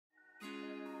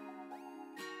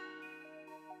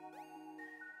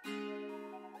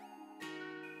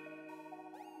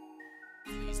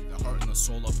crazy. The heart and the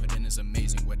soul I put in is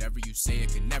amazing. Whatever you say,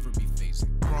 it could never be phasing.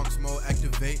 Bronx mode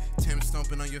activate, Tim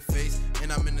stomping on your face.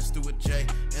 And I'm in the stew with Jay,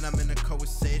 and I'm in the co with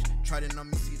Sage. Trident on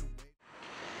me, see the way.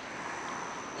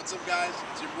 What's up, guys?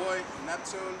 It's your boy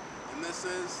Neptune, and this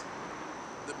is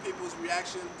the people's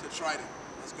reaction to Trident.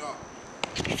 Let's go.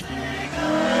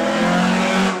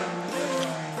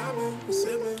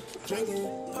 Drinking,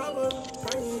 power,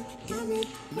 praying, give me,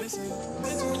 missing,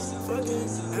 bitches, fucking,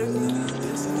 acting,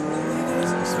 dissing,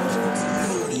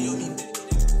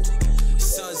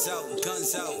 Sun's out,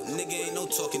 guns out, nigga ain't no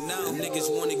talking now. Niggas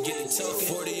wanna get the talking,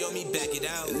 40 on me, back it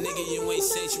out. Nigga, you ain't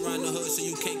safe, you around the hood, so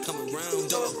you can't come around.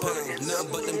 Dog pound,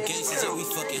 nothing but them gangsters, yeah, we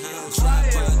fucking hounds.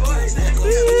 Tripod,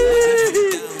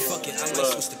 fuck it, I might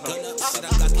switch the gun up, shit, I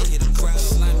got to hit a crowd.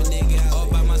 Slime a nigga out, all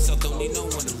by myself, don't need no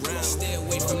one around. Stay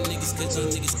away from niggas, cause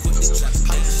these niggas quick to drop it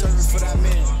down. serving for that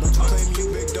man, but you claim you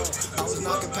big dog. I was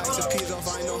knocking packs of peas off,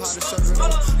 I ain't know how to serve it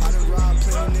all. I done robbed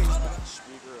plenty niggas.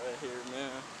 Speaker right here, man.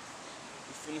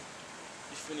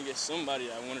 You finna get somebody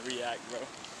that wanna react, bro.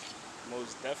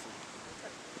 Most definitely.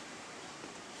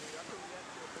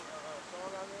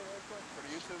 For the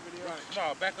YouTube video? Right.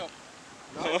 No, back up.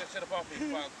 No. Take that shit up off me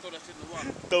before I throw that shit in the water.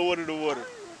 Throw it in the water.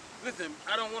 Listen,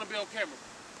 I don't want to be on camera.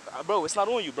 Bro, it's not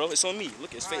on you, bro. It's on me.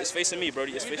 Look, it's facing me, bro.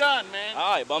 It's We done, man.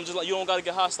 Alright, but I'm just like, you don't gotta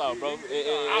get hostile, bro.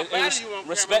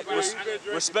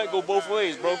 Respect go both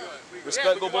ways, bro.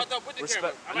 Respect go both.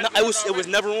 Respect. No, it was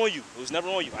never on you. It was never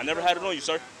on you. I never had it on you,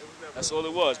 sir. That's all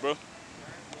it was, bro.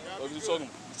 What are you talking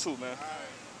about? You too, man.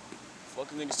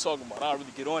 Fucking niggas talking about. I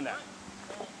really get on that,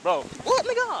 bro. What,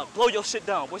 nigga? I'll blow your shit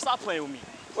down, boy. Stop playing with me.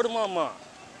 Where the mama?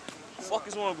 Fuck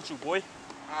is wrong with you, boy?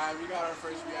 Alright, we got our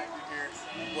first reactor here.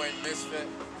 Boy, Misfit.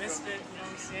 Misfit, you know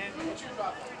what I'm saying? What you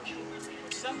dropping?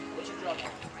 What's up? What you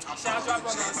dropping? Shout out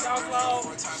on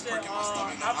SoundCloud, shit,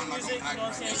 Apple Music, you know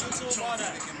what I'm saying? YouTube, all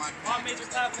that. All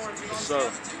major platforms, you know what I'm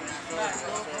saying? Facts,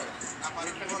 bro.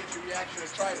 We're gonna get your reaction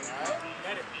to Trident, alright?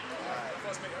 Get it.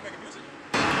 I'm making music.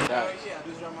 Yeah, I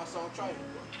just dropped my song Trident.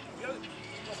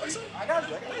 I got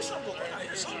you.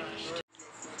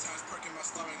 Times perking my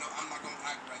stomach, no, I'm not gonna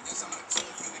act right. Yes, I'm a team,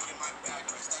 finna get my bag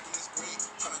right. Stacking this green,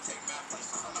 tryna take math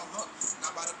places on the hook.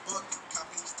 Not by the book,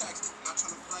 copying these texts, not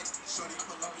tryna flex. Shorty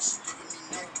pull up and she giving me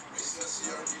neck. Racing the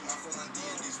CRD, my full on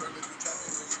D&D's. Verbal you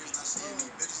trapping, your ears not seeing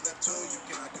me. Bitches Neptune, you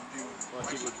cannot compute with me. Well,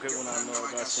 I keep it good when I know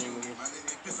I got seen with you. My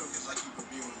nigga ain't pistol, cause I keep it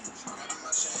viewing you. Grabbing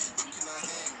my chain, you cannot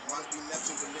hang. Wanna be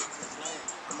Neptune, but niggas is lame.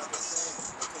 I'm not the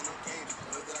same, I play no games.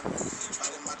 Know that I'm nervous,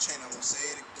 tried in my chain, I won't say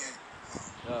it again.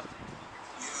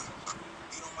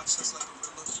 Just like a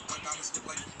riddler, my diamonds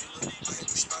look like a miller. I hit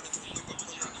the spot and quick I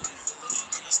pull up.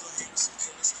 I got still hate with some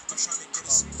killers. I'm trying to get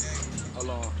us some day.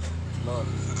 Hold on, Lord.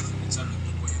 Bitch, I look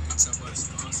the way you can tell by the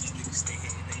stars. These niggas stay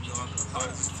hating, they know I'm the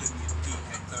hardest. Flip me a beat,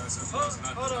 had thighs on bars, and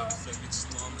I do not fake bitches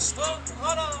know I'm a star.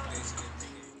 Hold on.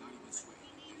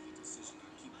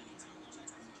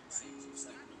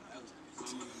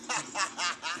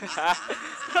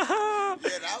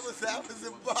 Yeah, that was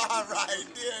a bar right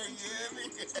there, you hear me?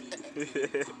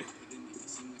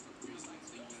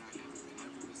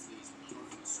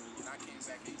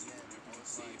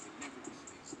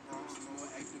 Bronx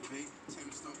mode activate, Tim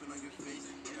stomping on your face.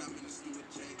 And I'm in the stew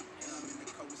with Jay, and I'm in the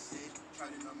co with Sage.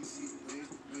 Trident on me, see the waves.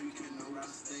 No, you can't know where I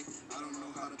stay. I don't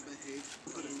know how to behave.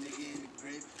 Put a nigga in the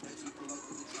grave. Let you pull up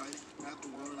with the Trident. Got the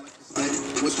water like a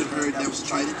slide. What you heard that was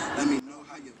Trident? Let me know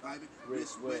how you're vibing.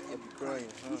 Wrist wet, I be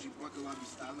crying. Bougie buckle, I be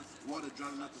styling. Water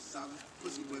drowning out the silent.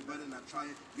 Pussy boy better not try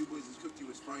it. You boys is cooked, you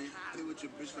was frying. Play with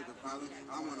your bitch like a violent.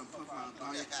 I want to puff out a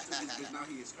buy it. Took his bitch, now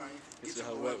he is crying. This is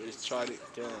how wet we just tried it.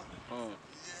 Damn.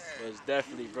 But it's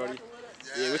definitely, Brody.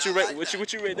 Yeah, what you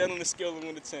rate that on the scale of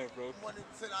 1 to 10, bro? 1 to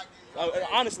 10, I give you.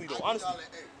 Honestly though, honestly.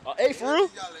 8 for real?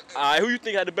 Alright, who you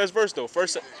think had the best verse though?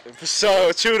 First, for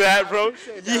sure, true that, bro.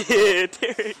 Yeah,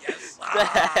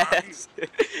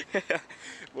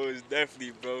 well, it's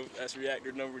definitely, bro. That's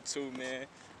reactor number 2, man.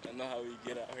 I know how we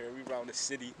get out here. We around the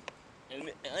city, and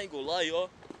I ain't gonna lie, y'all.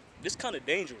 This kind of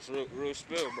dangerous, real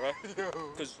spill, bro.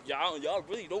 Cause y'all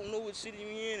really don't know what city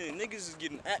we in, and niggas is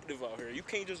getting active out here. You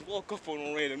can't just walk up on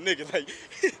a random nigga like,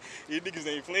 you niggas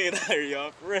ain't playing out here,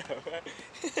 y'all, for real.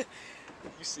 Right?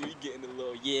 You see, we getting the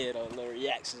little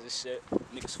reactions and shit.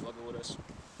 Niggas fucking with us.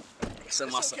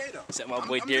 Except my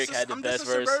boy Derek had the best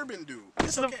verse. I'm just a suburban dude.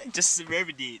 Just a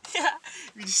suburban dude.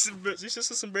 We just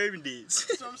a suburban dudes.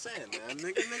 That's what I'm saying, man.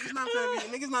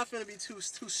 Niggas not finna be too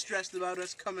stressed about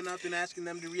us coming up and asking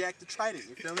them to react to Trident.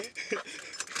 You feel me?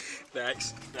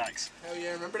 Facts. Hell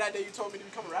yeah! Remember that day you told me to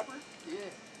become a rapper? Yeah.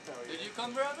 Hell yeah. Did you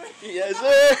come, brother? Yes,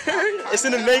 sir. It's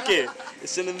in the making.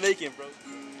 It's in the making, bro.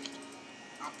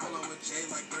 I'm pulling with J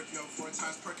like 30 or 4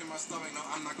 times perking my stomach. No,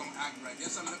 I'm not gonna act right.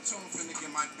 Yes, I'm Neptune, finna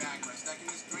get my bag right. Stacking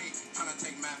this green, tryna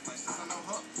take math flights. Since I know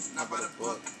hook, not by the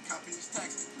book. Copy these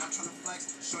texts, not tryna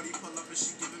flex. Shorty pull up and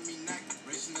she giving me neck.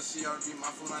 Racing the CRV, my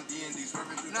foot on D&D.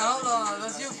 Now hold on,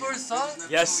 that's your first song?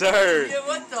 Yes, sir. Yeah,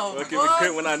 what the I'll keep it fuck?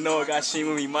 quick when I know I got sheen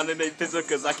with me. Monday Day Pizza,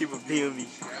 cause I keep a beat with me.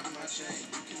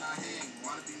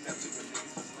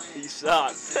 He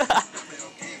shocked.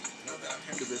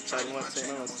 Cause it's Trident on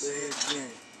again.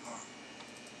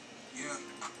 Yeah,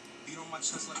 beat on my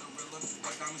chest like a gorilla.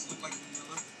 My diamonds look like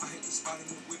vanilla. I hit the spot in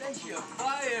the whip. That shit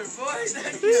fire, boy.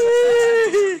 That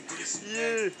shit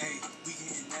Yeah. Hey, we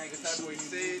getting nagged. That's what he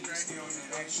said right here on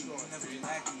that action. Never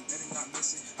lacking, let it not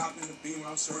missing. Hop in the beam,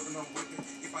 I'm serving, I'm whipping.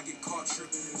 If I get caught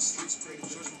tripping in the streets, pray the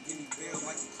judge will give me bail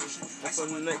like a cushion. Up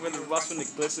on the neck with the rocks when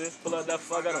it glisten. Pull out that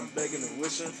fuck out, I'm begging and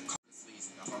wishing. I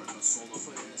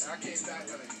came back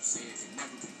out and you say it can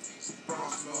never be tasted.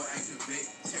 Bronx Lord activate,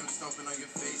 Tim stomping on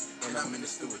your face, and I'm in the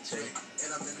stew with Jay,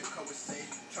 and I'm in the cover safe.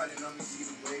 Try to know me, see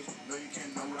the wave. No, you can't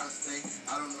know what I say.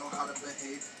 I don't know how to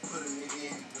behave. Put him in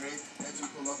the grave. Had to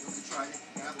pull up with the Trident.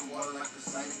 Got the water like the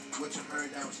sight. What you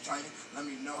heard that was Trident. Let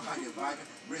me know how you vibing.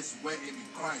 Wrist wet and be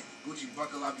crying. Gucci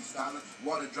buckle, I be styling.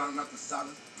 Water drowning out the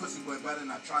silence. Pussy boy better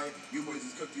not try it. You boys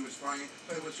is cooked, you was frying.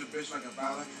 Play with your bitch like a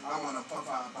ballad. I wanna puff,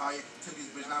 I buy it. Took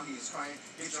his bitch, now he is crying.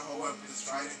 Get your hoe up, just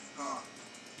try it.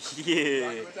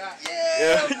 Yeah.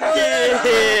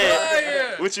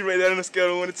 fire. What you rate that on a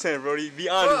scale of 1 to 10, bro? Be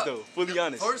honest though, fully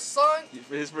honest. First song?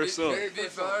 His first song.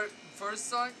 First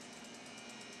song?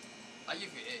 I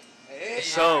give you 8.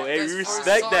 So, hey, we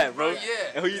respect that, bro. Yeah.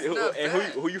 And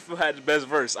who you feel had the best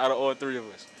verse out of all 3 of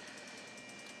us?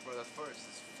 Bro, the first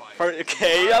is fire.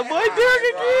 Okay, yeah, boy,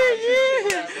 Derek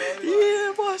again.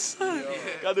 Yeah, boy, son.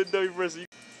 Got the dirty verse.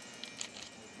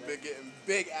 Been getting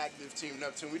big active Team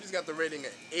Neptune. We just got the rating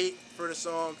at 8 for the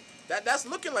song. That's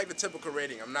looking like the typical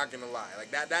rating, I'm not gonna lie.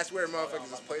 Like that's where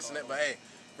motherfuckers is placing it. But hey,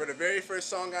 for the very first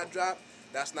song I dropped,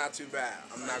 that's not too bad.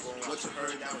 I'm not gonna lie. What you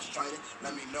heard that was Trident.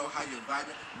 Let me know how you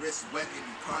vibing. Wrist wet and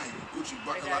you crying. Gucci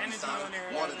buckle, I be styling.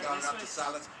 Water down out the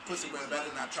silence. Pussy boy better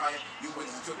not try it. You boys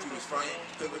is cooked, you was frying.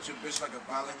 Play with your bitch like a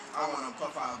violin. I wanna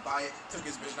puff, I'll buy it. Took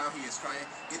his bitch, now he is crying.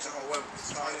 Get your whole up,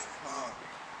 just try it.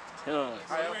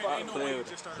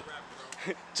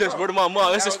 Just word of my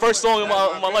mom. That's his first song in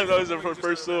my life. That was his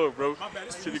first song, bro.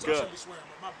 To the God.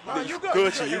 You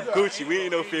Gucci. We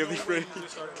ain't no family friend.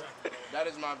 That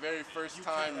is my very first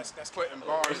time putting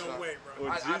bars on.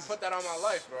 I put that on my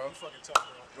life, bro. You fucking tough,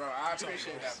 bro. Bro, I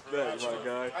appreciate that, bro. Respect, my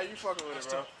guy. How you fucking with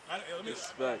it, bro?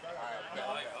 Respect.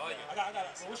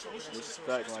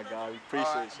 Respect, my guy. We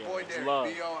appreciate you. Boy It's Derek. love.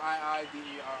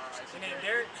 B-O-I-I-D-E-R-I. Your name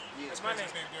Derek? Yes, My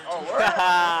name's Derek. Oh, word?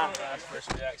 That's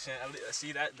first reaction.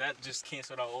 See that just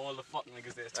canceled out all the fuck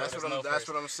niggas that That's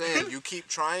what I'm saying. You keep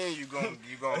trying, you gon'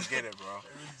 get it, bro.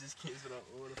 Just canceled out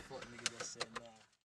all the fuck niggas that said nah.